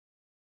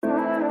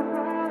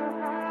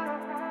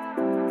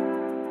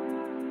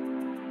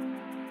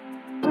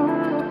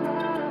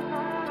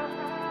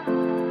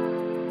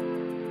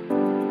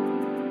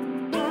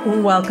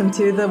Welcome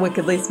to the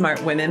Wickedly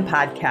Smart Women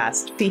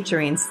podcast,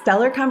 featuring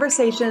stellar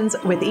conversations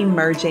with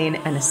emerging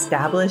and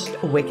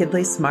established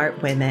wickedly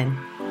smart women.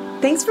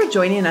 Thanks for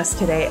joining us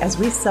today as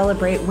we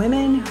celebrate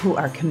women who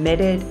are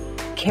committed,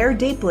 care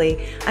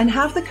deeply, and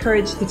have the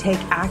courage to take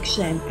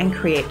action and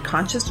create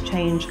conscious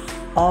change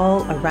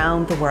all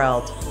around the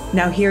world.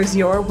 Now here's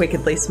your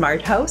wickedly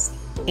smart host,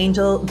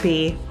 Angel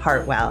B.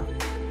 Hartwell.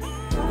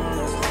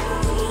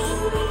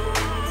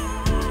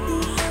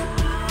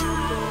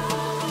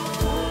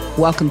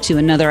 Welcome to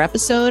another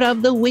episode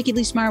of the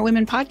Wickedly Smart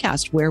Women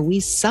podcast, where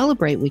we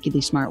celebrate wickedly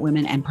smart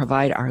women and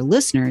provide our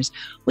listeners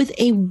with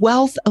a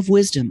wealth of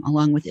wisdom,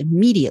 along with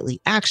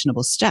immediately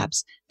actionable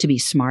steps to be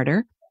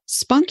smarter,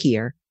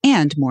 spunkier,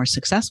 and more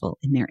successful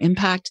in their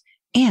impact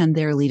and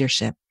their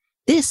leadership.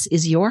 This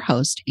is your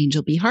host,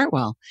 Angel B.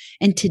 Hartwell,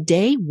 and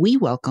today we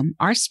welcome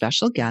our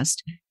special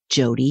guest,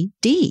 Jody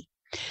D.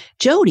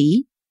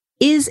 Jody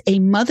is a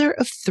mother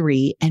of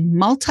three and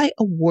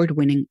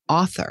multi-award-winning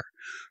author.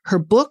 Her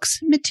books,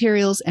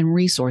 materials, and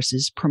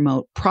resources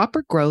promote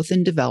proper growth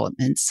and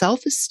development,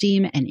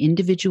 self-esteem and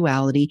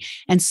individuality,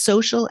 and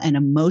social and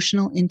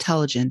emotional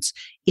intelligence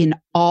in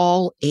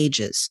all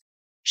ages.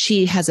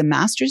 She has a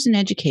master's in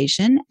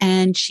education,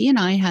 and she and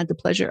I had the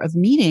pleasure of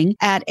meeting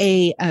at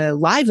a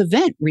live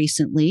event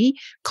recently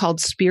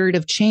called Spirit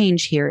of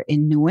Change here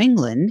in New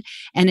England.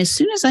 And as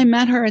soon as I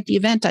met her at the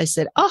event, I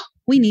said, "Oh,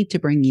 we need to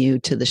bring you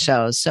to the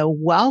show." So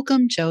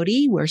welcome,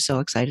 Jody. We're so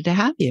excited to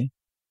have you.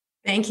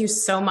 Thank you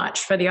so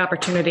much for the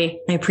opportunity.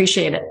 I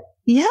appreciate it.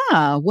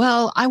 Yeah.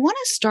 Well, I want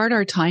to start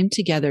our time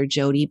together,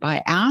 Jody,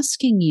 by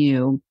asking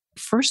you,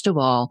 first of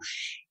all,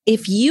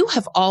 if you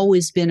have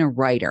always been a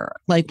writer.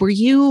 Like, when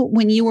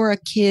you were a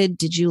kid,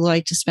 did you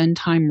like to spend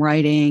time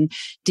writing?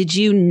 Did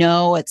you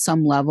know at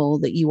some level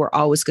that you were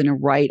always going to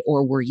write,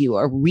 or were you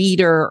a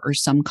reader or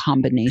some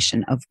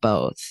combination of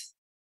both?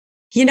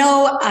 You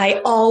know,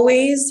 I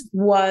always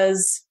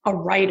was a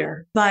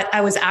writer, but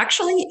I was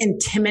actually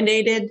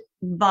intimidated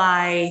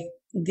by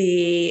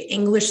the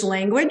English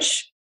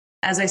language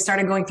as I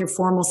started going through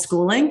formal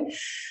schooling.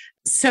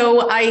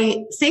 So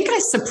I think I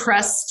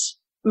suppressed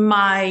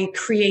my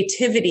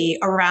creativity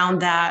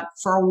around that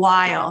for a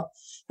while.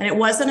 And it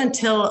wasn't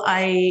until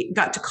I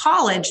got to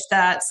college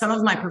that some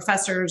of my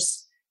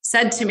professors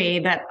said to me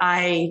that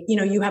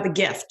you have a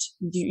gift,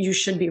 you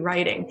should be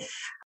writing.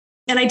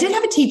 And I did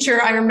have a teacher,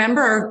 I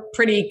remember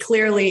pretty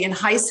clearly in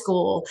high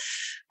school,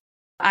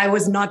 I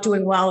was not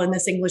doing well in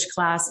this English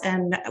class,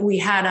 and we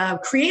had a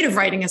creative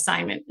writing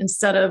assignment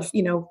instead of,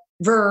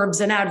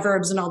 verbs and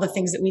adverbs and all the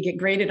things that we get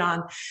graded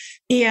on.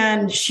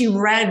 And she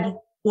read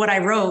what I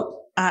wrote.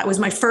 It was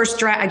my first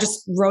draft. I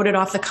just wrote it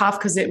off the cuff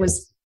because it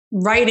was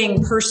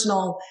writing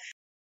personal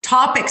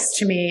topics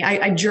to me.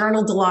 I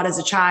journaled a lot as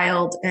a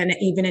child and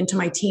even into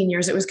my teen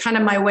years. It was kind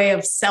of my way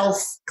of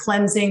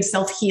self-cleansing,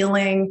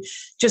 self-healing,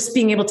 just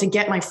being able to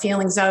get my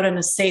feelings out in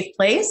a safe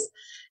place.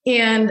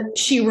 And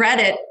she read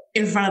it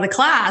in front of the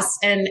class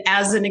and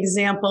as an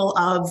example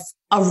of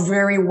a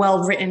very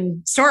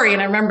well-written story.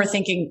 And I remember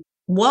thinking,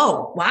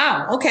 whoa,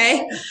 wow,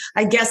 okay,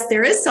 I guess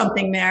there is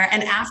something there.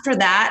 And after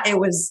that, it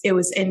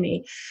was in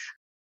me.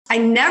 I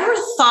never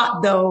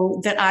thought, though,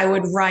 that I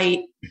would write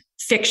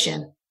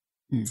fiction.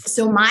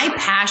 So my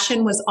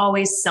passion was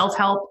always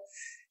self-help,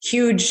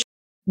 huge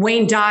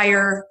Wayne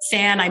Dyer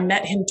fan. I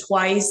met him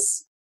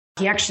twice.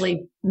 He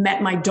actually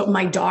met my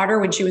daughter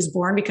when she was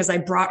born because I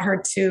brought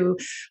her to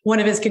one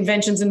of his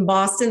conventions in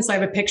Boston. So I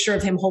have a picture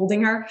of him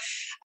holding her.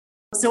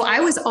 So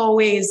I was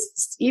always,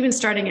 even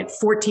starting at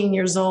 14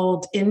 years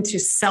old, into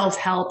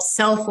self-help,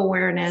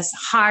 self-awareness,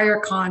 higher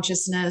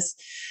consciousness.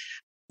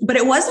 But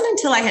it wasn't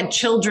until I had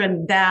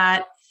children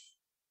that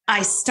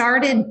I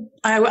started,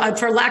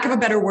 for lack of a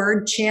better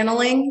word,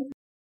 channeling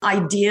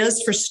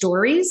ideas for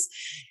stories.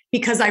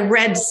 Because I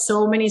read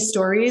so many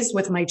stories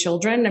with my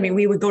children. I mean,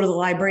 we would go to the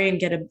library and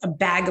get a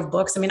bag of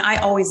books. I mean, I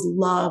always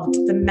loved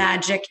the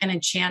magic and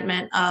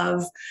enchantment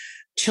of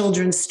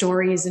children's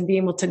stories and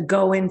being able to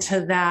go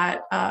into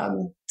that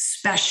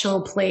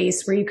special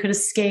place where you could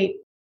escape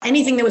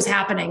anything that was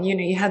happening.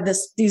 You had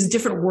these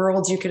different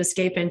worlds you could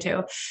escape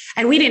into.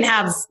 And we didn't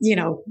have,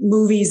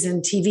 movies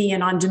and TV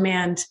and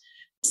on-demand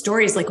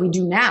stories like we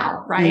do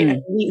now, right?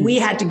 We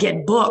had to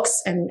get books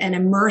and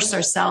immerse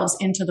ourselves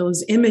into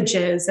those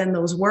images and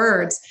those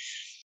words.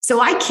 So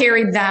I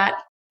carried that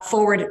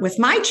forward with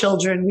my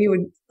children. We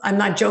would, I'm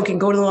not joking,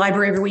 go to the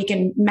library every week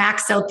and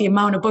max out the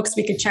amount of books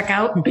we could check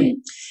out,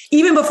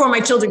 even before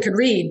my children could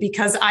read,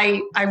 because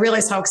I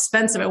realized how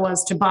expensive it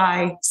was to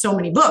buy so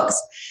many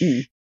books.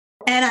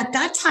 And at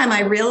that time,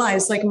 I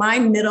realized my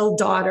middle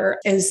daughter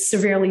is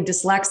severely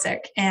dyslexic,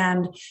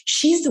 and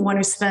she's the one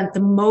who spent the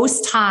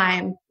most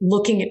time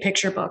looking at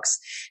picture books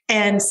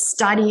and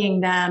studying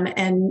them.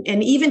 And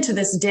even to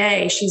this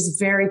day, she's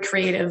very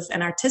creative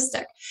and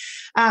artistic.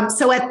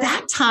 So at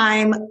that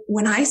time,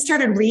 when I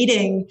started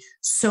reading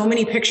so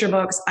many picture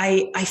books,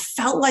 I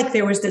felt like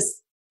there was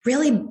this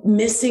really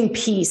missing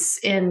piece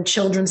in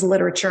children's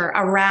literature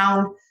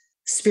around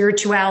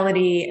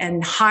spirituality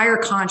and higher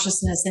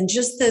consciousness and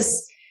just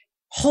this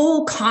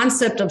whole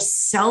concept of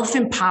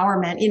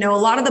self-empowerment. You know, a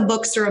lot of the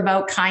books are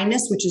about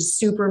kindness, which is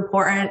super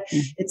important.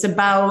 It's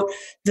about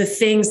the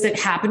things that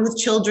happen with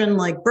children,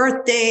 like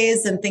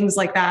birthdays and things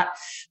like that.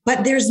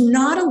 But there's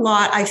not a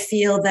lot, I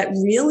feel, that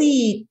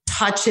really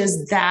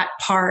touches that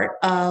part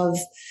of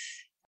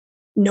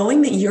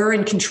knowing that you're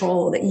in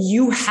control, that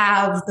you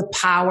have the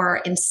power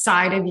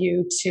inside of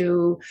you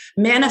to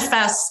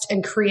manifest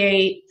and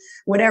create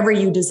whatever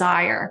you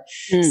desire.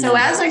 So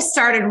as I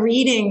started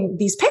reading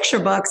these picture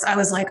books, I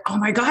was like, oh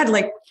my God,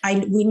 like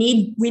we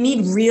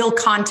need real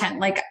content,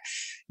 like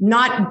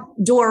not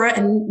Dora,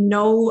 and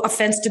no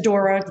offense to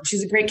Dora.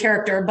 She's a great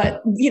character,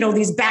 but you know,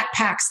 these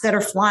backpacks that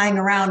are flying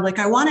around, like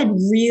I wanted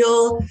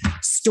real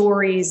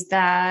stories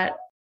that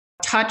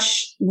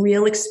touch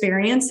real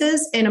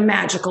experiences in a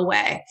magical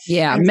way.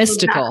 Yeah. And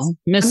mystical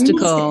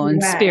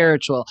and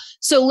spiritual.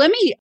 So let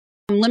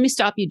me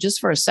stop you just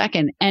for a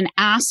second and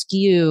ask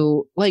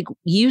you, like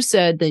you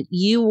said that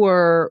you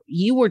were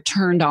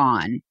turned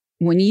on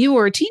when you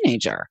were a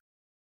teenager.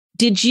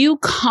 Did you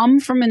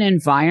come from an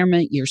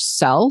environment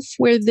yourself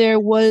where there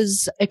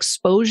was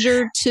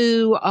exposure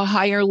to a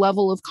higher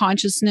level of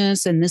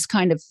consciousness and this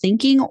kind of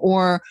thinking?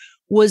 Or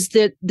was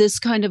that this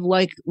kind of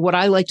like what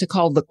I like to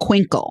call the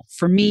quinkle?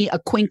 For me, a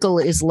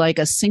quinkle is like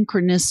a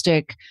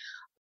synchronistic,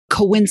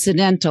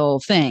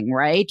 coincidental thing,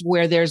 right?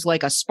 Where there's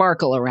like a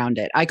sparkle around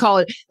it. I call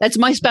it, that's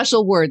my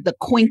special word, the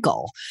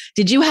quinkle.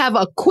 Did you have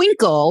a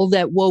quinkle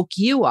that woke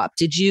you up?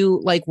 Did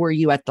you were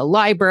you at the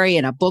library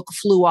and a book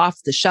flew off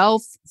the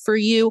shelf for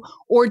you?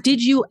 Or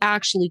did you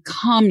actually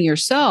come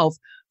yourself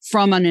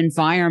from an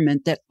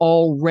environment that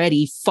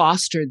already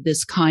fostered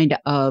this kind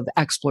of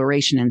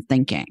exploration and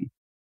thinking?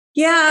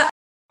 Yeah,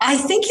 I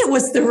think it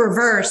was the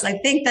reverse. I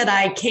think that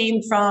I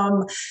came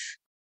from,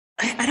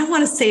 I don't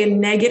want to say a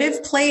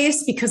negative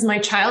place, because my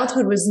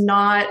childhood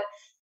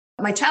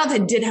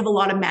did have a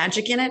lot of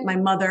magic in it. My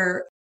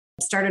mother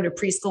started a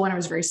preschool when I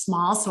was very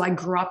small. So I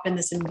grew up in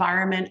this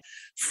environment,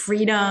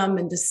 freedom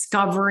and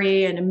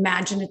discovery and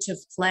imaginative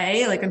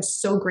play. Like I'm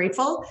so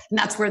grateful. And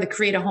that's where the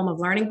Create a Home of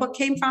Learning book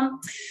came from.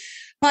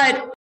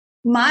 But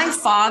my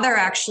father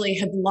actually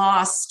had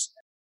lost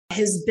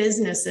his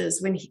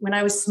businesses when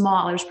I was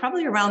small. I was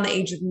probably around the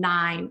age of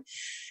 9.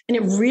 And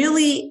it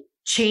really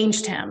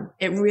changed him.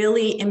 It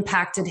really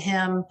impacted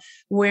him,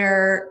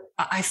 where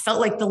I felt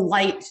like the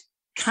light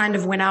kind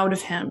of went out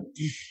of him.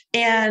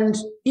 And,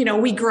 you know,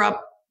 we grew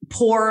up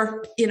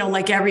poor, you know,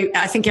 like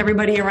I think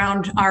everybody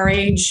around our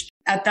age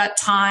at that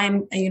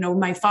time. You know,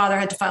 my father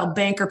had to file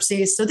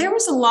bankruptcy. So there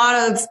was a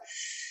lot of,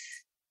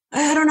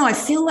 I don't know, I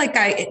feel like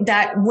I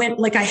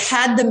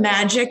had the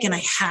magic and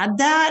I had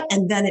that,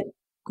 and then it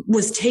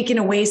was taken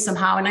away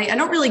somehow. And I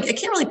can't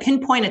really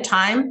pinpoint a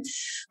time,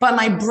 but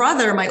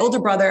my older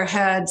brother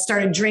had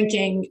started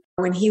drinking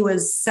when he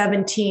was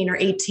 17 or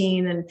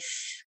 18. And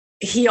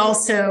he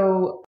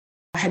also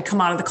had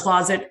come out of the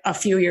closet a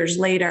few years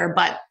later,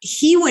 but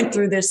he went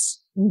through this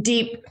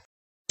deep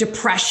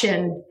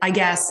depression, I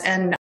guess.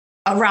 And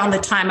around the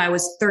time I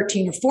was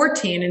 13 or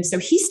 14. And so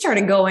he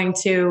started going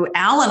to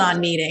Al-Anon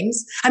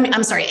meetings.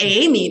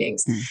 AA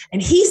meetings.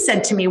 And he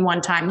said to me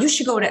one time, you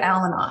should go to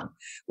Al-Anon,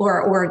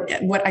 or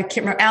what I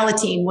can't remember.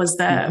 Alateen was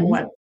the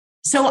one.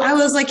 So I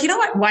was like, you know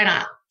what? Why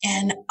not?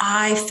 And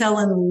I fell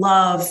in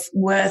love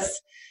with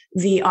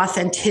the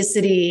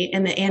authenticity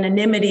and the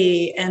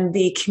anonymity and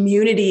the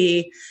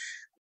community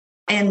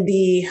and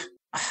the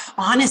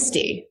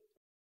honesty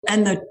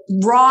and the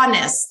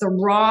rawness, the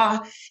raw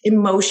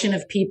emotion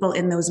of people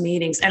in those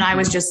meetings. And I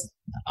was just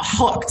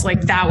hooked.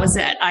 Like that was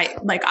it.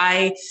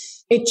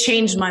 It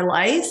changed my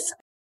life.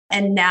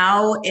 And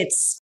now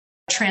it's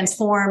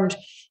transformed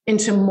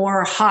into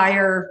more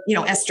higher, you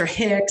know, Esther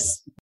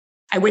Hicks.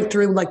 I went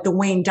through like the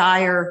Wayne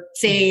Dyer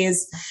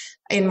phase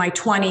in my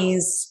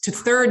 20s to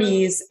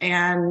 30s.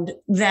 And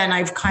then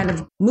I've kind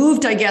of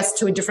moved, I guess,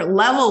 to a different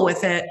level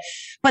with it.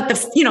 But the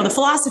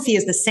philosophy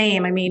is the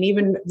same. I mean,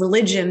 even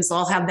religions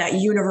all have that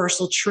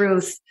universal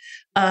truth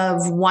of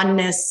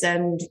oneness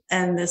and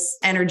this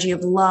energy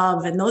of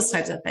love and those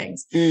types of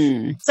things.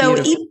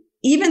 So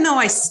even though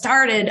I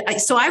started, I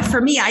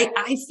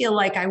feel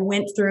like I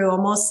went through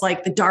almost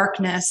like the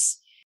darkness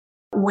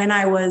when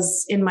I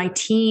was in my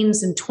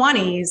teens and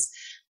 20s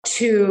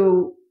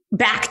to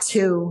back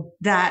to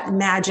that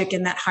magic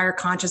and that higher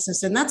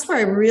consciousness. And that's where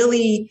I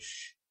really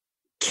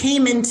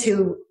came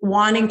into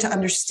wanting to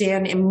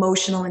understand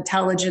emotional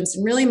intelligence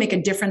and really make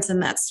a difference in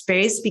that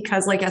space.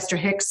 Because like Esther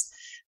Hicks,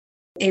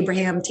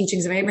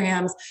 Teachings of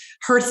Abraham,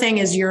 her thing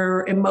is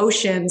your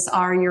emotions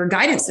are your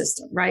guidance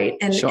system, right?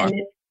 And, sure. and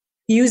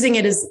using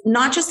it as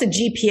not just a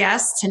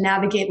GPS to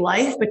navigate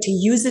life, but to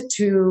use it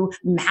to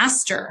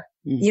master.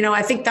 You know,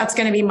 I think that's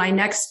going to be my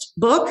next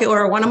book,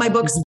 or one of my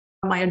books,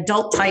 my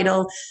adult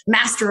title,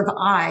 Master of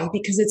I,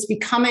 because it's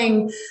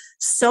becoming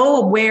so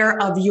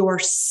aware of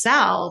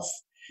yourself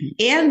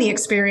and the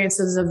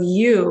experiences of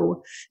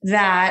you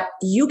that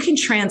you can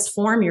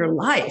transform your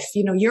life.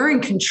 You know, you're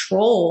in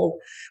control.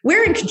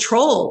 We're in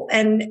control.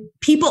 And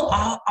people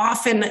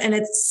often, and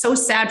it's so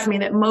sad for me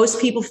that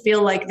most people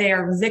feel like they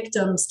are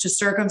victims to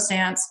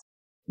circumstance.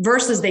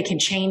 versus they can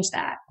change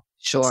that.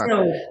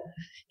 Sure.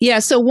 Yeah.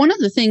 So one of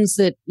the things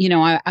that,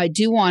 I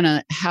do want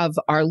to have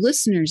our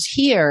listeners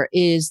hear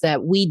is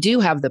that we do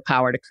have the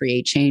power to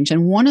create change.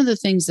 And one of the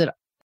things that,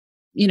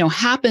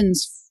 happened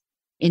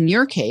in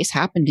your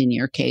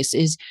case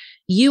is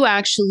you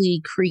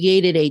actually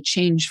created a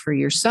change for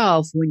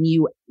yourself when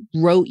you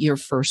wrote your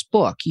first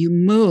book. You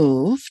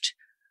moved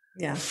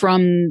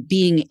from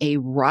being a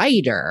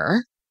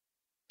writer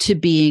to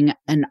being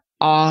an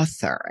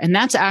author. And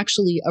that's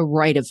actually a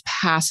rite of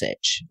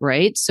passage,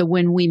 right? So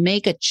when we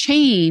make a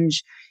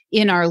change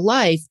in our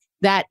life,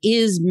 that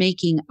is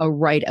making a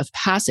rite of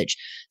passage.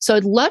 So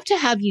I'd love to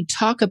have you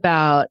talk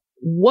about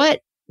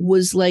what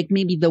was like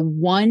maybe the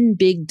one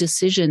big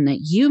decision that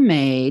you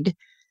made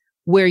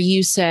where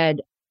you said,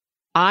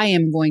 I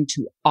am going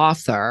to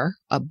author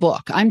a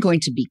book. I'm going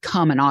to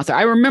become an author.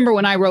 I remember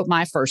when I wrote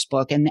my first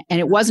book, and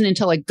it wasn't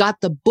until I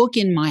got the book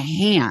in my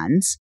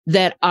hands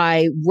that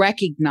I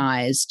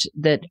recognized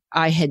that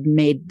I had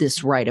made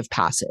this rite of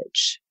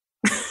passage.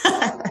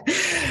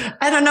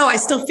 I don't know. I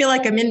still feel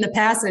like I'm in the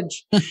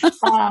passage.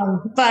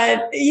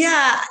 But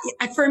yeah,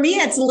 for me,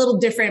 it's a little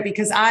different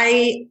because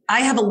I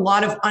have a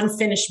lot of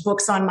unfinished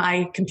books on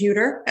my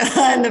computer.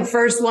 And the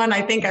first one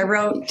I think I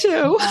wrote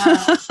too.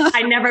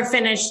 I never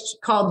finished,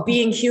 called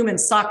Being Human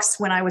Sucks,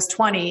 when I was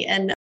 20.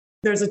 And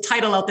there's a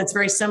title out that's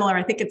very similar.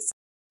 I think it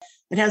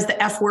has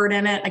the F word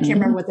in it. I can't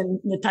remember what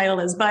the title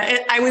is, but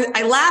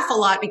I laugh a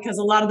lot because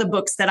a lot of the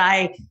books that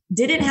I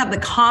didn't have the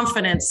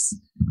confidence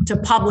to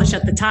publish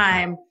at the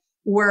time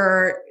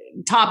were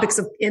topics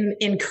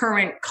in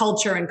current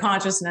culture and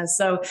consciousness.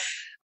 So,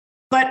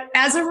 but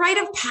as a rite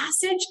of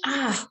passage,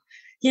 I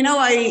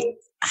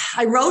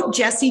wrote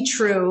Jessie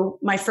True,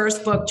 my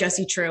first book,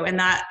 Jessie True, and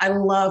that I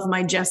love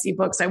my Jessie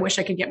books. I wish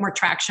I could get more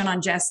traction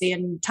on Jessie,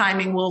 and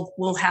timing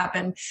will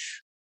happen.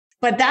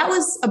 But that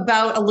was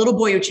about a little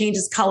boy who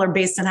changes color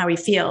based on how he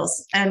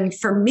feels. And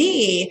for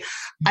me,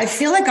 I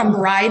feel like I'm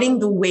riding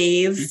the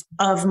wave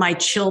of my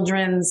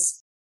children's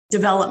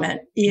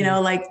development.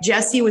 Like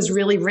Jessie was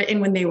really written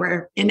when they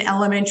were in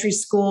elementary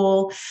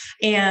school,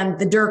 and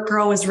The Dirt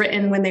Girl was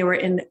written when they were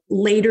in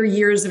later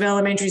years of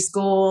elementary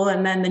school.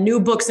 And then the new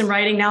books I'm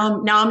writing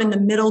now I'm in the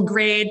middle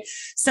grade.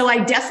 So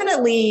I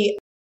definitely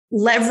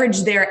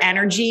leverage their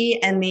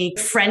energy and the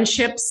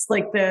friendships,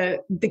 like the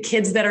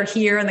kids that are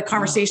here and the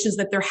conversations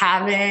that they're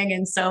having.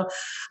 And so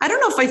I don't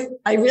know if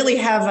I really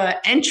have an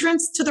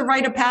entrance to the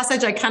rite of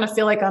passage. I kind of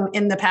feel like I'm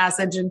in the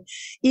passage. And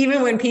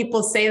even when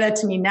people say that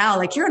to me now,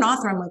 like, you're an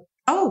author, I'm like,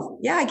 oh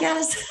yeah, I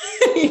guess,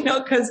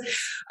 because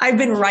I've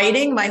been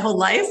writing my whole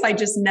life. I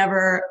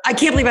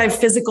can't believe I have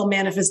physical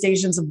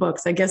manifestations of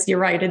books. I guess you're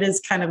right. It is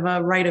kind of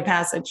a rite of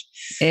passage.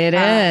 It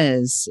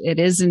is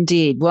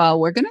indeed. Well,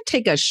 we're going to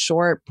take a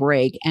short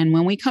break. And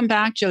when we come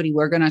back, Jody,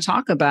 we're going to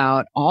talk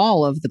about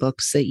all of the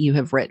books that you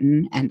have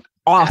written and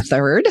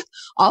authored,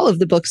 all of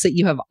the books that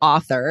you have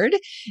authored,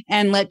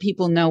 and let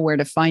people know where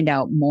to find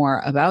out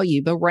more about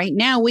you. But right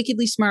now,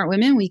 Wickedly Smart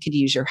Women, we could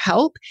use your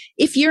help.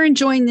 If you're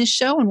enjoying this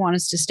show and want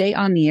us to stay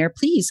on the air,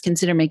 please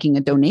consider making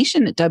a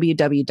donation at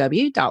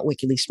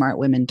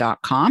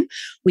www.wickedlysmartwomen.com.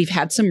 We've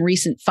had some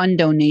recent fun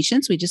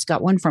donations. We just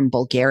got one from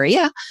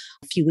Bulgaria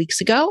a few weeks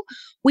ago.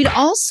 We'd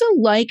also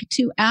like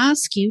to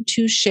ask you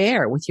to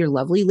share with your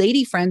lovely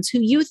lady friends who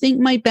you think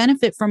might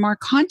benefit from our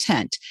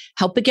content.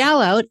 Help a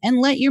gal out and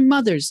let your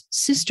mothers,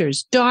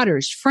 sisters,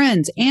 daughters,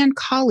 friends, and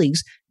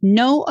colleagues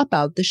know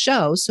about the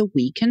show so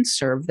we can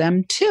serve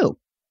them too.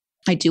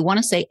 I do want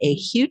to say a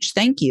huge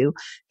thank you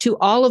to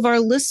all of our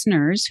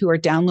listeners who are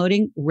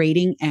downloading,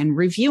 rating, and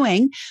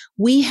reviewing.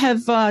 We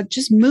have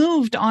just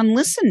moved on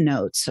Listen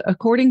Notes.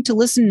 According to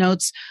Listen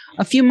Notes,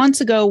 a few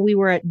months ago, we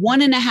were at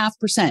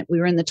 1.5%. We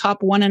were in the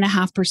top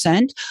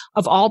 1.5%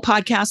 of all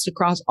podcasts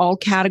across all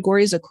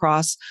categories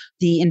across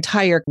the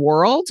entire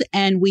world.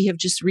 And we have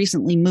just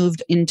recently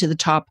moved into the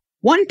top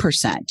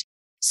 1%.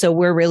 So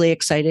we're really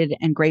excited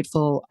and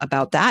grateful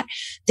about that.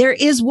 There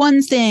is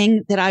one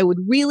thing that I would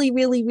really,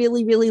 really,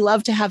 really, really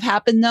love to have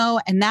happen though,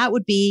 and that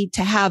would be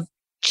to have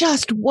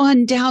just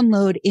one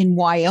download in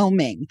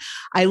Wyoming.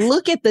 I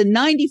look at the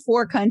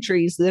 94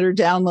 countries that are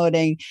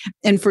downloading,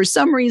 and for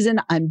some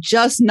reason, I'm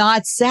just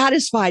not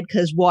satisfied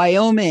because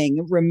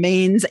Wyoming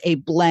remains a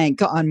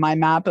blank on my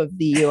map of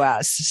the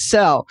U.S.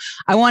 So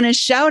I want to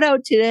shout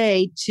out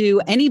today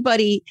to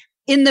anybody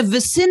in the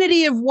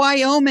vicinity of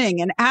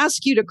Wyoming and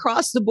ask you to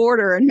cross the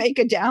border and make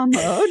a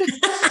download.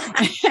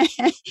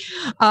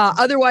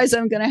 Otherwise,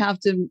 I'm going to have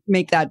to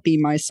make that be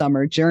my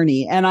summer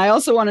journey. And I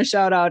also want to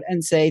shout out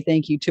and say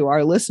thank you to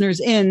our listeners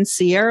in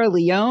Sierra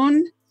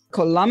Leone,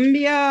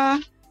 Colombia,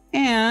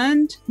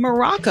 and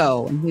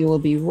Morocco. And we will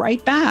be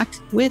right back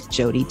with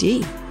Jody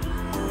D.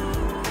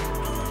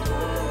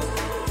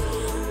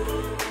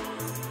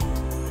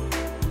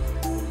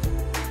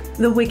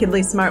 The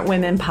Wickedly Smart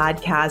Women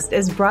podcast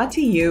is brought to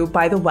you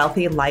by the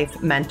Wealthy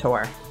Life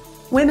Mentor.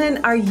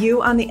 Women, are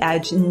you on the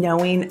edge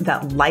knowing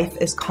that life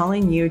is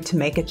calling you to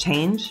make a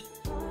change?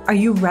 Are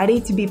you ready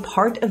to be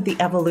part of the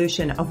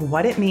evolution of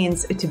what it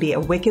means to be a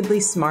wickedly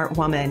smart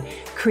woman,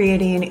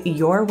 creating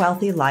your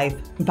wealthy life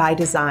by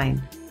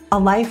design? a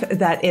life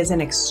that is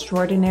an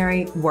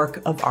extraordinary work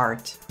of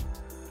art.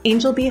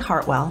 Angel B.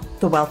 Hartwell,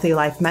 the Wealthy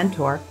Life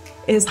Mentor,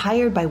 is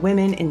hired by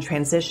women in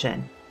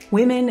transition,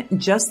 women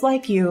just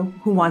like you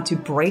who want to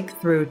break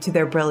through to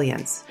their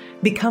brilliance,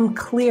 become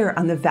clear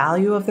on the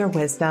value of their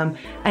wisdom,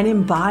 and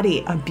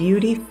embody a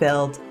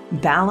beauty-filled,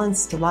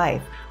 balanced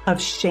life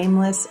of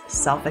shameless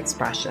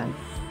self-expression.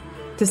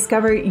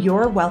 Discover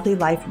your wealthy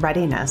life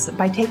readiness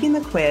by taking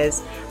the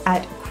quiz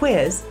at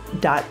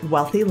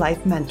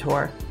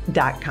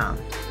quiz.wealthylifementor.com.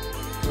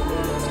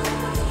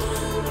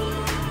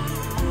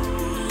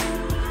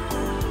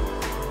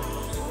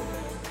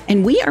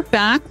 And we are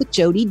back with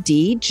Jody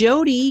D.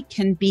 Jody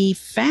can be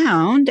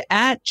found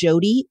at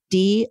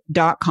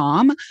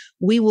jodyd.com.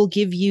 We will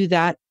give you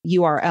that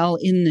URL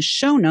in the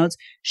show notes.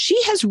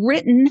 She has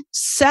written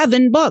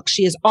 7 books.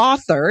 She is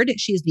authored.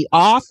 She is the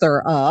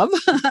author of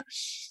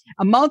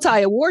a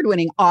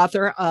multi-award-winning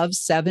author of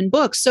 7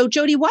 books. So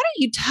Jody, why don't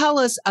you tell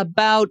us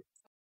about,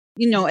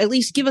 at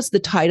least give us the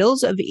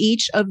titles of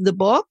each of the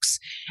books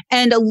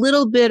and a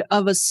little bit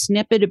of a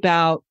snippet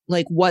about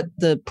like what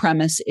the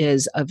premise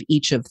is of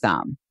each of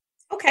them.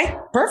 Okay,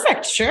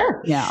 perfect.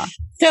 Sure. Yeah.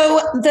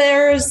 So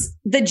there's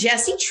the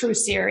Jesse True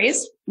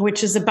series,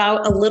 which is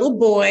about a little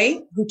boy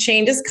who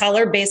changed his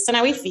color based on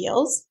how he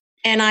feels.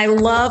 And I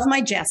love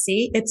my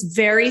Jesse. It's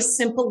very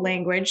simple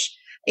language.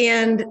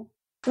 And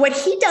what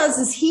he does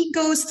is he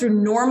goes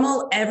through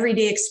normal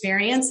everyday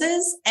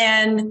experiences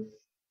and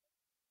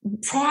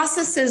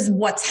processes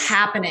what's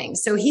happening.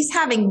 So he's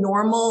having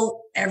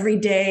normal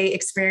everyday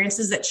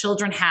experiences that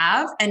children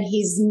have, and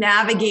he's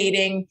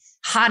navigating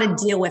how to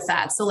deal with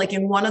that. So like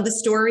in one of the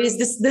stories,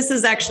 this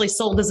is actually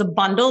sold as a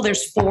bundle.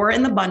 There's 4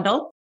 in the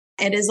bundle.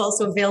 It is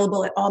also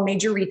available at all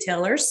major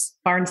retailers,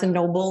 Barnes &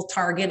 Noble,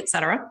 Target,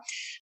 etc.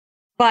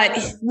 But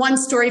one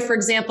story, for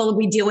example,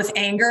 we deal with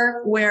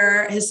anger,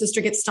 where his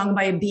sister gets stung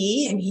by a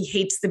bee and he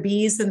hates the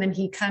bees. And then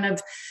he kind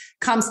of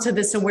comes to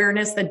this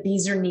awareness that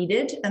bees are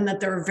needed and that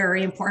they're a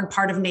very important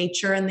part of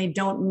nature and they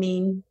don't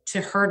mean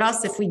to hurt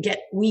us if we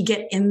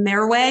get in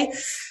their way.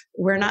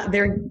 They're not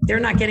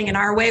getting in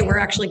our way. We're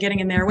actually getting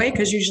in their way,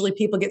 because usually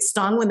people get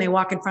stung when they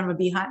walk in front of a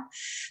beehive.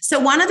 So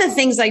one of the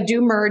things I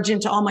do merge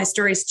into all my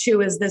stories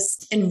too is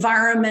this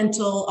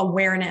environmental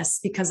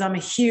awareness, because I'm a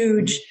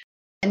huge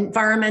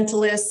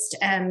environmentalist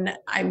and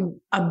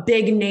I'm a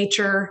big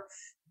nature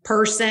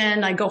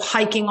person. I go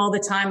hiking all the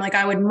time. Like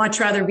I would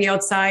much rather be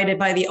outside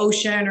by the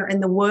ocean or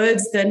in the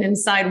woods than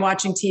inside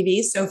watching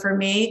TV. So for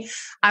me,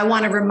 I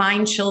want to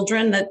remind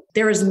children that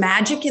there is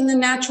magic in the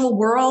natural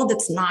world.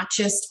 It's not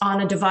just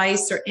on a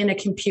device or in a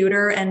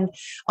computer and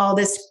all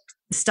this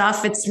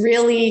stuff. It's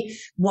really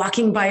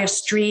walking by a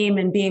stream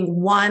and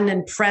being one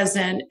and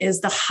present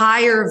is the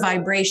higher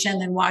vibration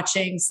than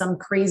watching some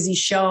crazy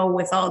show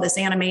with all this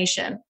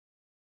animation.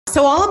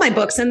 So all of my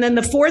books. And then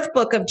the 4th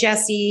book of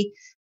Jesse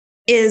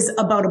is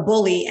about a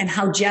bully and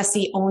how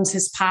Jesse owns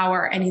his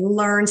power and he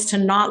learns to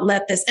not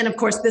let this. And of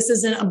course, this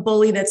isn't a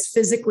bully that's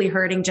physically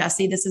hurting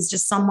Jesse. This is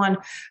just someone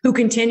who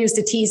continues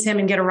to tease him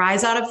and get a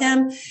rise out of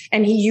him.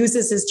 And he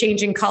uses his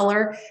changing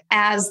color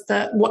as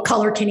what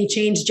color can he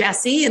change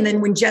Jesse? And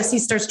then when Jesse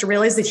starts to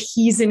realize that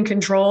he's in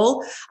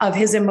control of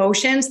his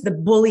emotions, the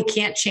bully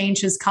can't change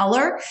his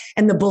color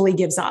and the bully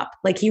gives up.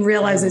 Like he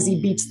realizes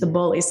he beats the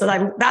bully. So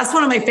that's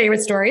one of my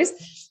favorite stories.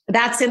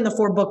 That's in the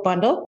 4-book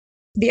bundle.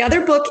 The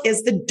other book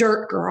is The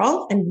Dirt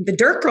Girl. And The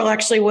Dirt Girl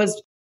actually was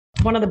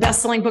one of the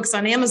best-selling books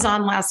on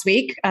Amazon last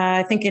week,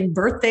 I think in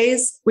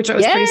birthdays, which I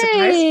was pretty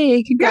surprised.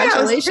 Yay!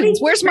 Congratulations.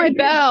 Where's my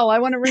bell? I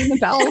want to ring the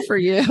bell for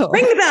you.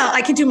 Ring the bell.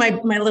 I can do my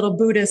little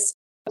Buddhist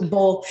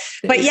bowl.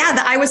 But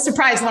yeah, I was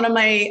surprised. One of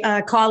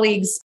my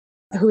colleagues,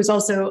 who is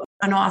also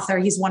an author,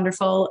 he's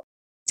wonderful,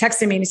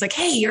 texted me and he's like,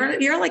 hey,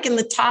 you're like in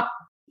the top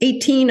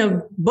 18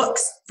 of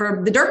books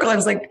for The Dirt Girl. I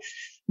was like,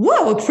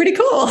 whoa, pretty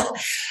cool.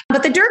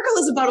 But The Dirt Girl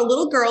is about a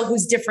little girl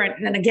who's different.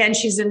 And again,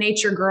 she's a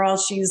nature girl.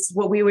 She's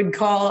what we would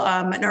call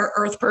an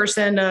earth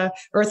person, a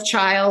earth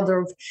child,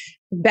 or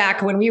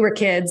back when we were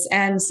kids.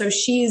 And so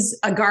she's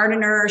a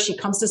gardener. She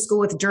comes to school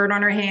with dirt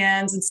on her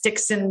hands and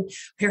sticks in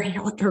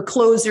her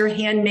clothes are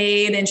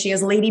handmade. And she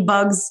has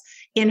ladybugs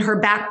in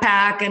her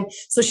backpack. And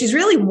so she's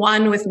really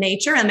one with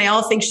nature, and they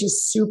all think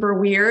she's super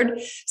weird.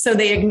 So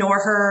they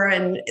ignore her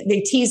and they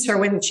tease her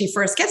when she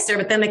first gets there,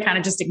 but then they kind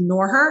of just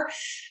ignore her.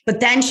 But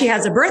then she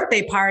has a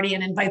birthday party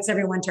and invites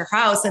everyone to her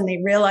house, and they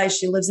realize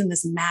she lives in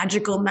this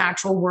magical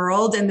natural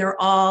world, and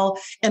they're all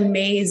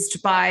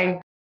amazed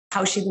by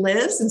how she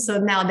lives. And so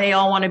now they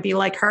all want to be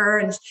like her,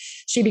 and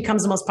she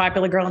becomes the most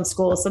popular girl in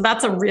school. So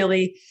that's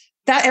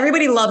that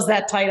everybody loves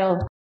that title.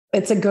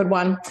 It's a good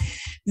one.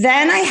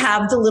 Then I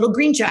have The Little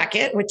Green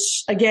Jacket,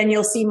 which again,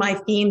 you'll see my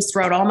themes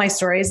throughout all my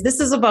stories. This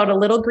is about a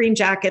little green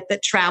jacket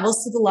that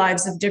travels through the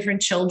lives of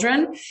different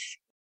children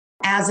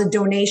as a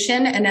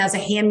donation and as a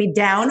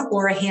hand-me-down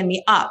or a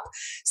hand-me-up.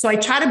 So I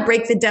try to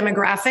break the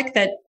demographic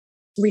that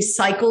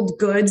recycled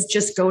goods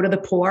just go to the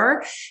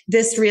poor.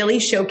 This really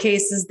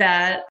showcases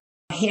that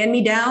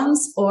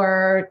hand-me-downs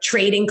or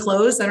trading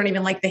clothes, I don't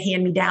even like the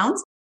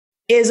hand-me-downs,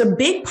 is a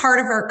big part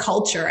of our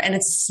culture, and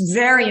it's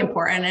very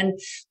important. And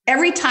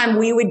every time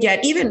we would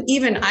get,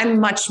 even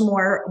I'm much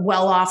more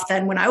well off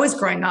than when I was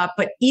growing up,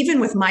 but even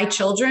with my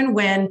children,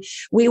 when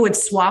we would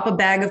swap a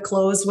bag of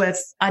clothes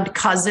with a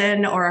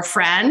cousin or a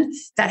friend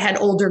that had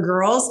older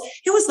girls,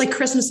 it was like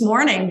Christmas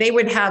morning. They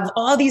would have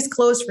all these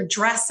clothes for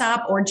dress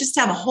up or just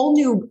have a whole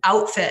new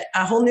outfit,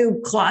 a whole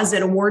new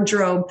closet, a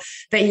wardrobe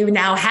that you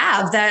now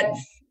have that,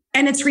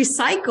 and it's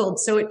recycled.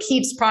 So it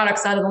keeps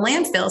products out of the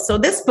landfill. So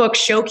this book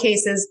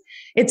showcases,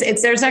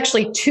 there's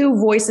actually two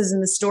voices in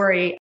the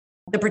story.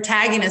 The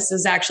protagonist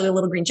is actually a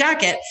little green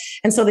jacket.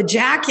 And so the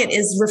jacket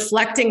is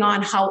reflecting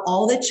on how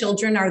all the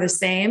children are the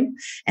same.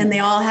 And they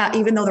all have,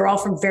 even though they're all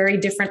from very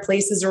different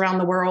places around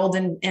the world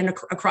and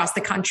across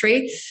the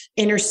country,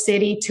 inner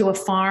city to a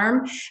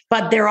farm,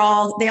 but they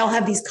all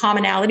have these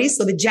commonalities.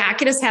 So the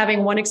jacket is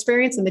having one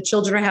experience and the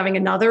children are having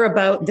another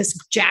about this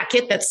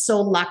jacket that's so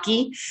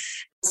lucky.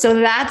 So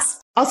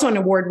that's also an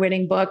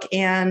award-winning book,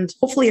 and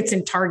hopefully it's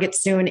in Target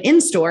soon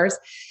in stores.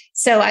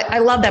 So I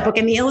love that book,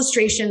 and the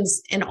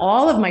illustrations in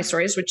all of my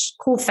stories, which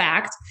cool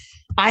fact,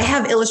 I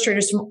have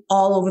illustrators from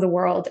all over the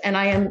world. And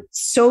I am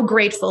so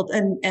grateful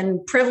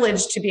and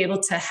privileged to be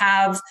able to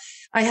have,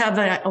 I have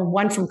a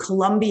one from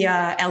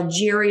Colombia,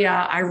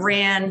 Algeria,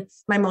 Iran.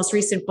 My most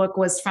recent book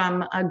was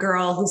from a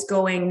girl who's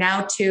going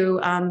now to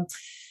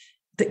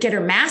get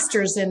her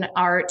master's in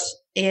art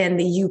in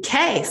the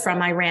UK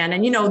from Iran.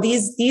 And,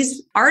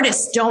 these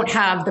artists don't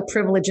have the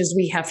privileges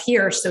we have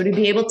here. So to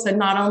be able to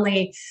not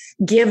only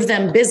give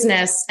them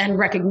business and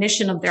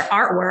recognition of their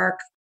artwork,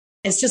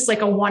 it's just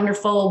like a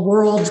wonderful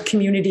world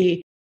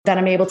community that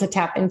I'm able to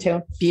tap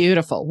into.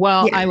 Beautiful.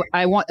 Well, yeah.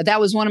 I want, that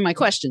was one of my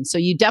questions. So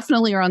you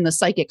definitely are on the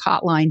psychic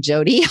hotline,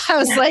 Jody. I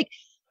was like,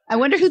 I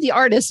wonder who the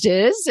artist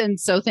is. And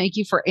so thank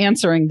you for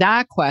answering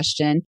that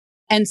question.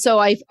 And so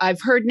I've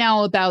heard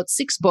now about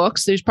 6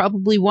 books. There's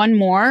probably one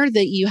more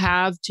that you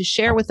have to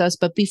share with us.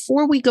 But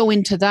before we go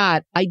into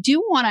that, I do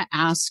want to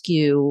ask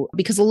you,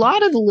 because a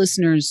lot of the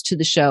listeners to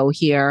the show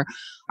here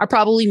are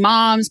probably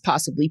moms,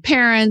 possibly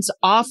parents.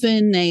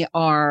 Often they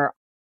are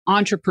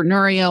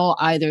entrepreneurial.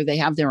 Either they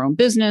have their own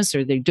business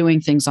or they're doing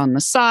things on the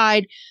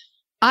side.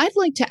 I'd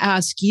like to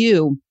ask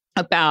you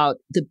about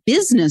the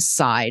business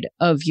side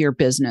of your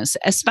business,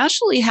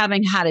 especially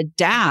having had a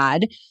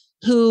dad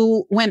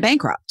who went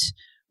bankrupt.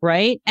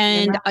 Right.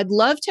 And I'd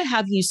love to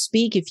have you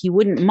speak, if you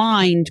wouldn't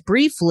mind,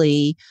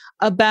 briefly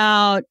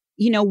about,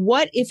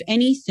 what, if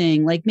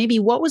anything, like maybe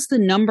what was the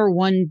number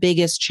one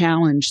biggest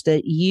challenge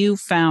that you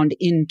found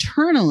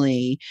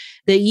internally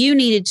that you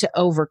needed to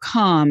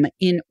overcome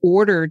in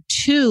order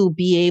to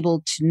be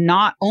able to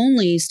not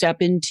only step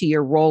into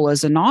your role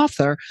as an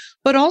author,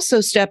 but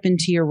also step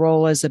into your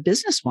role as a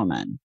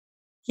businesswoman?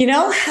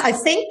 I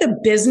think the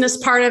business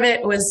part of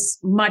it was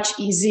much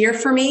easier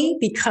for me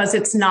because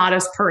it's not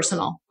as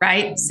personal,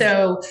 right?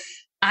 So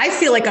I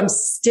feel like I'm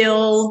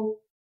still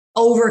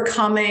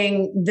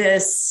overcoming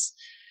this.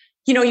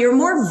 You're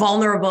more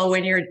vulnerable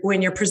when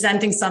you're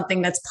presenting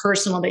something that's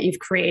personal that you've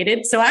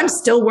created. So I'm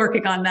still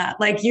working on that.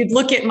 Like you'd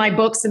look at my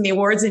books and the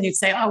awards and you'd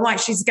say, oh, why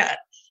she's got.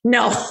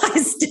 No,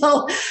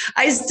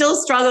 I still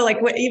struggle. Like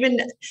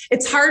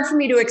it's hard for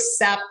me to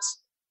accept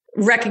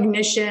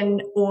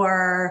recognition,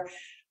 or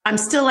I'm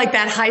still like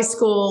that high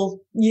school,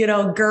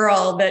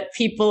 girl that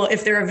people,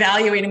 if they're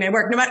evaluating my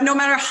work, no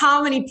matter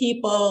how many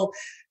people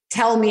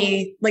tell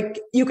me, like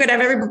you could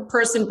have every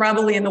person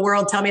probably in the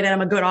world tell me that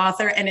I'm a good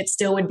author, and it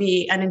still would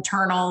be an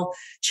internal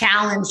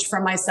challenge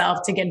for myself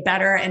to get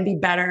better and be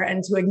better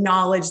and to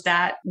acknowledge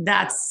that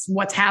that's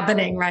what's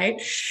happening.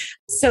 Right.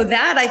 So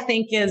that I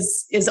think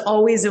is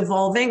always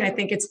evolving. I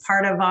think it's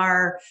part of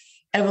our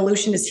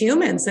evolution as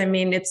humans. I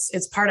mean,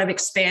 it's part of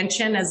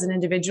expansion as an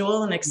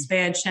individual and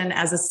expansion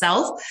as a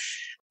self.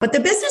 But the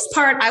business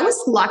part, I was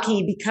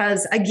lucky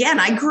because, again,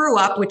 I grew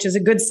up, which is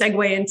a good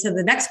segue into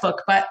the next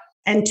book,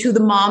 and to the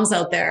moms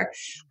out there.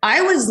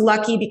 I was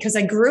lucky because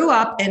I grew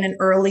up in an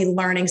early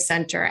learning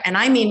center. And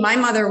I mean, my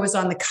mother was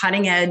on the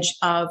cutting edge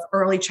of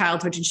early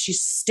childhood, and she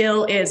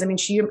still is. I mean,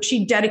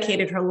 she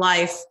dedicated her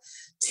life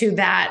to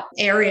that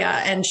area.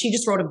 And she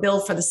just wrote a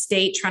bill for the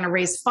state trying to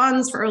raise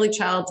funds for early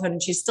childhood.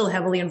 And she's still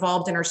heavily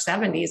involved in her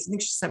 70s. I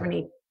think she's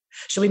 70.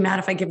 She'll be mad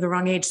if I give the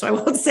wrong age, so I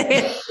won't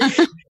say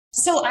it.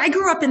 So I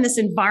grew up in this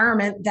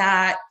environment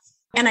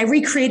and I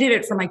recreated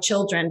it for my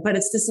children, but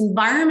it's this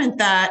environment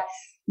that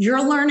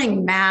you're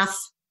learning math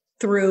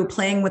through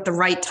playing with the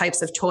right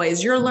types of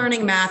toys. You're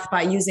learning math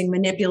by using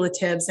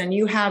manipulatives, and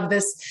you have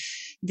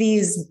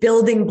these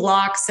building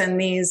blocks and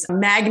these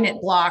magnet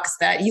blocks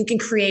that you can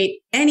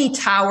create any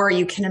tower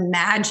you can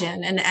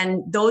imagine.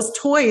 And those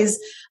toys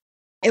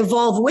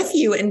evolve with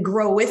you and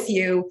grow with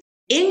you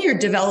in your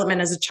development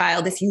as a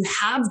child if you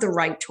have the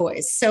right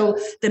toys. So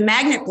the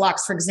magnet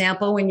blocks, for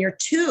example, when you're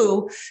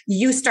 2,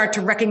 you start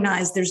to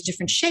recognize there's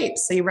different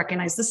shapes. So you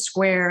recognize the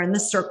square and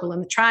the circle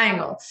and the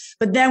triangle.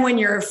 But then when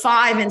you're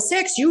 5 and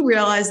 6, you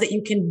realize that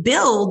you can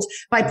build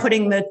by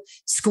putting the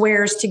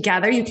squares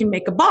together. You can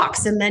make a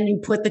box, and then you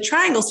put the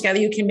triangles together.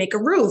 You can make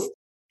a roof.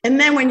 And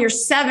then when you're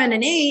 7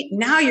 and 8,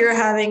 now you're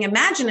having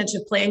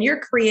imaginative play and you're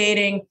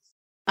creating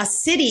a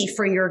city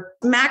for your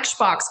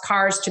Matchbox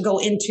cars to go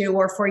into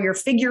or for your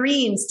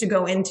figurines to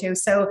go into.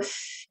 So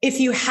if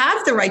you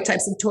have the right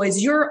types of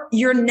toys,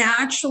 you're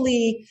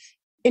naturally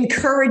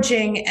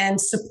encouraging and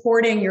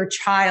supporting your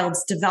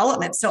child's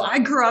development. So I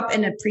grew up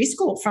in a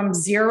preschool from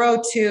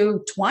 0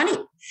 to 20.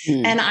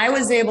 And I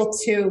was able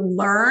to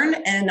learn,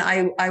 and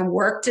I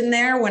worked in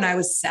there when I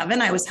was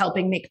 7. I was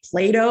helping make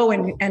Play-Doh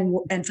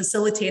and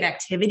facilitate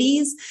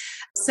activities.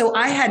 So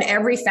I had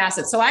every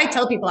facet. So I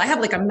tell people I have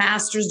like a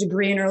master's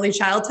degree in early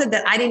childhood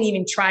that I didn't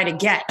even try to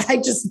get. I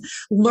just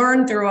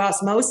learned through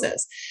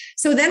osmosis.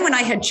 So then when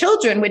I had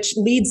children, which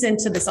leads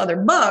into this other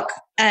book,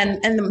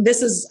 and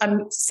this is,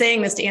 I'm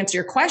saying this to answer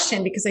your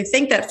question, because I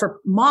think that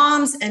for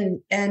moms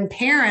and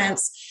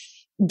parents,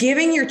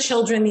 giving your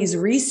children these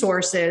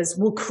resources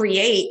will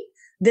create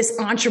this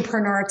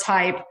entrepreneur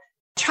type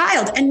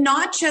child, and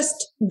not just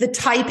the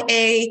type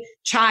A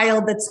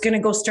child that's going to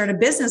go start a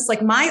business.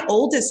 Like my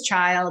oldest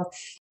child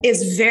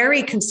is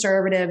very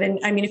conservative. And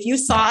I mean, if you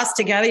saw us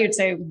together, you'd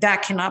say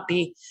that cannot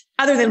be,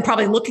 other than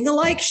probably looking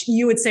alike,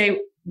 you would say,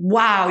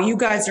 wow, you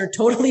guys are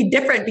totally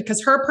different,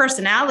 because her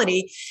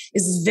personality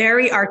is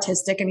very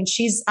artistic. I mean,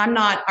 I'm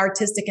not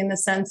artistic in the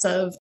sense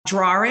of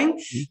drawing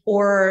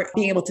or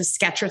being able to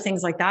sketch or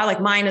things like that.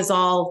 Like mine is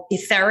all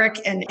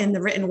etheric and in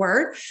the written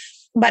word.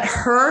 But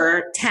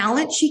her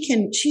talent, she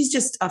can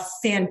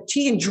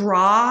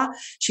draw.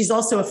 She's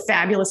also a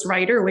fabulous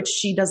writer, which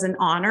she doesn't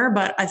honor,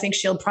 but I think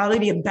she'll probably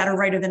be a better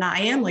writer than I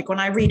am. Like when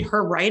I read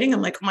her writing,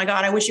 I'm like, oh my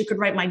God, I wish you could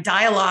write my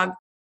dialogue.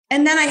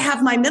 And then I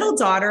have my middle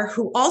daughter,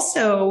 who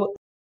also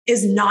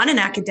is not an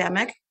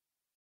academic,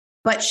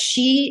 but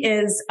she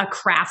is a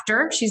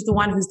crafter. She's the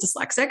one who's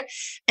dyslexic.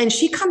 And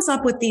she comes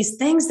up with these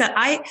things that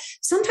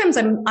sometimes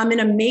I'm in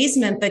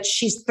amazement that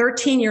she's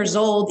 13 years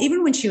old,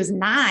 even when she was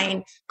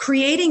 9,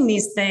 creating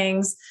these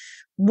things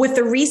with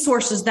the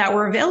resources that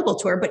were available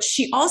to her. But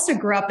she also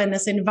grew up in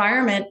this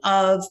environment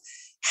of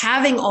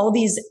having all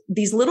these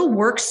little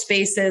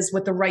workspaces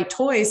with the right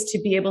toys to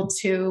be able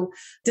to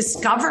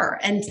discover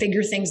and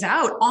figure things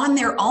out on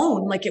their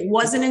own. Like it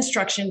wasn't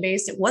instruction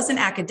based. It wasn't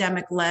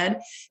academic led.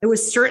 It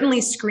was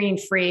certainly screen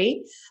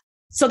free.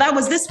 So that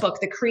was this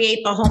book, the Create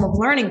a Home of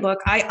Learning book.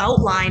 I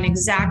outline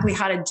exactly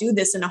how to do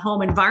this in a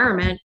home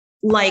environment,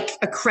 like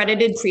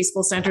accredited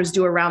preschool centers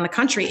do around the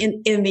country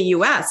in the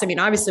US. I mean,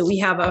 obviously we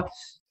have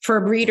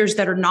for readers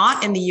that are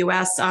not in the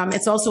US,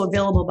 it's also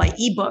available by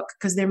ebook,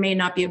 because there may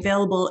not be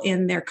available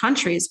in their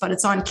countries, but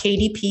it's on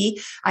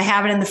KDP. I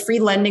have it in the free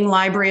lending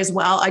library as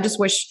well. I just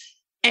wish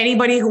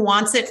anybody who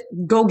wants it,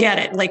 go get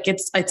it. Like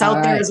it's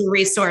out there as a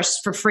resource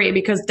for free,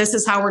 because this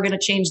is how we're going to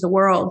change the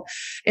world,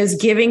 is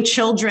giving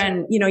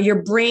children,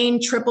 your brain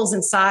triples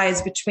in size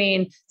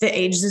between the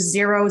ages of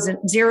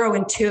 0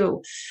 and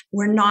 2.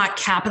 We're not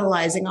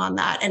capitalizing on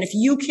that. And if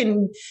you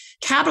can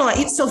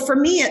capitalize. So for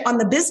me on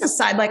the business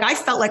side, like I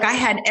felt like I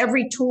had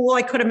every tool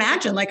I could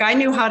imagine. Like I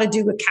knew how to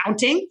do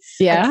accounting.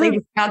 Yeah. I played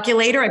with a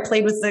calculator. I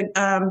played with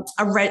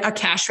a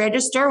cash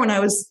register when I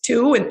was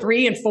 2 and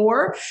 3 and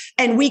 4.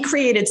 And we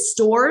created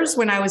stores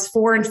when I was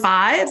 4 and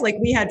 5. Like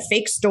we had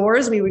fake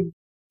stores.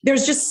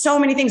 There's just so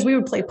many things. We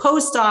would play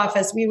post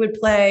office. We would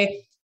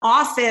play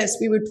office.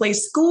 We would play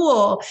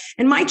school.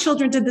 And my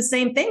children did the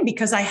same thing,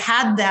 because I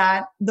had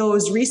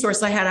those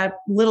resources. I had a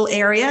little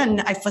area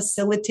and I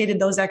facilitated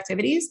those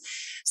activities.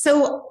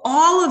 So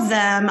all of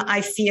them,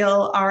 I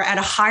feel, are at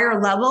a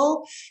higher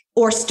level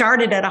or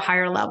started at a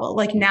higher level.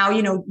 Like now,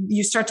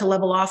 you start to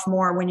level off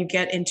more when you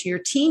get into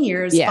your teen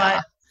years. Yeah.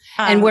 But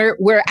and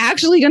we're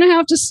actually going to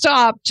have to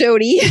stop,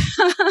 Jody.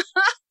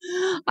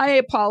 I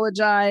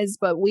apologize,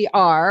 but we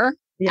are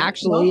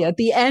actually at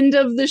the end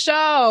of the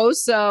show.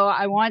 So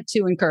I want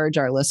to encourage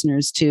our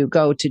listeners to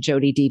go to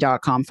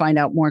jodyd.com, find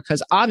out more,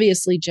 because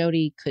obviously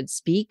Jody could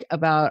speak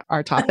about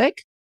our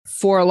topic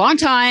for a long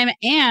time.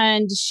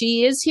 And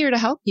she is here to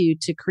help you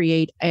to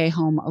create a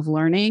home of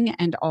learning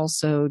and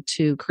also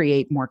to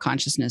create more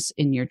consciousness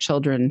in your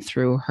children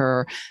through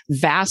her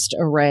vast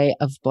array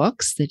of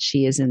books that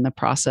she is in the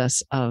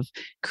process of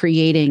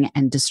creating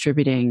and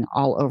distributing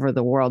all over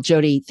the world.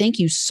 Jody, thank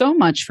you so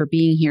much for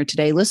being here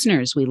today.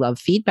 Listeners, we love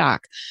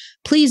feedback.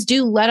 Please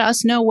do let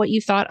us know what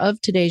you thought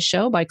of today's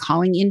show by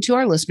calling into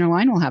our listener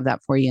line. We'll have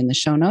that for you in the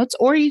show notes,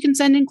 or you can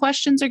send in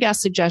questions or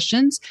guest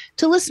suggestions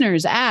to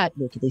listeners at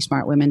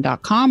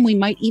wickedlysmartwomen.com. We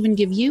might even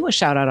give you a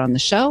shout out on the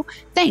show.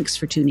 Thanks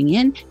for tuning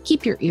in.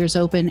 Keep your ears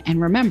open, and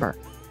remember,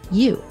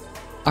 you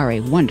are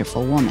a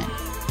wonderful woman.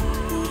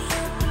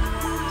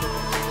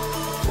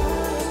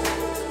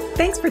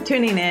 Thanks for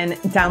tuning in,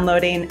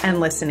 downloading, and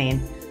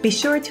listening. Be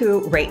sure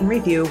to rate and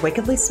review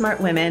Wickedly Smart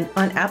Women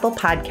on Apple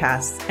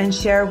Podcasts and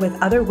share with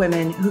other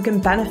women who can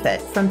benefit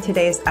from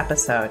today's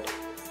episode.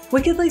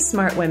 Wickedly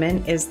Smart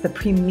Women is the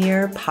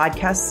premier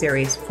podcast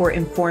series for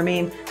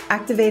informing,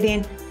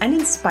 activating, and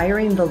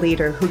inspiring the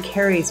leader who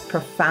carries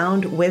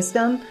profound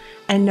wisdom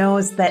and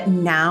knows that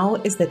now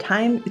is the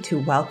time to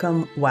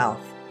welcome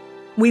wealth.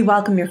 We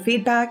welcome your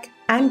feedback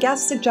and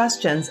guest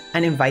suggestions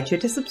and invite you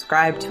to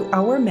subscribe to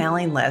our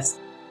mailing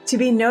list to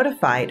be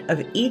notified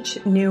of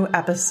each new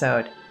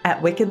episode at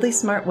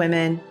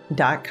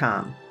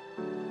wickedlysmartwomen.com.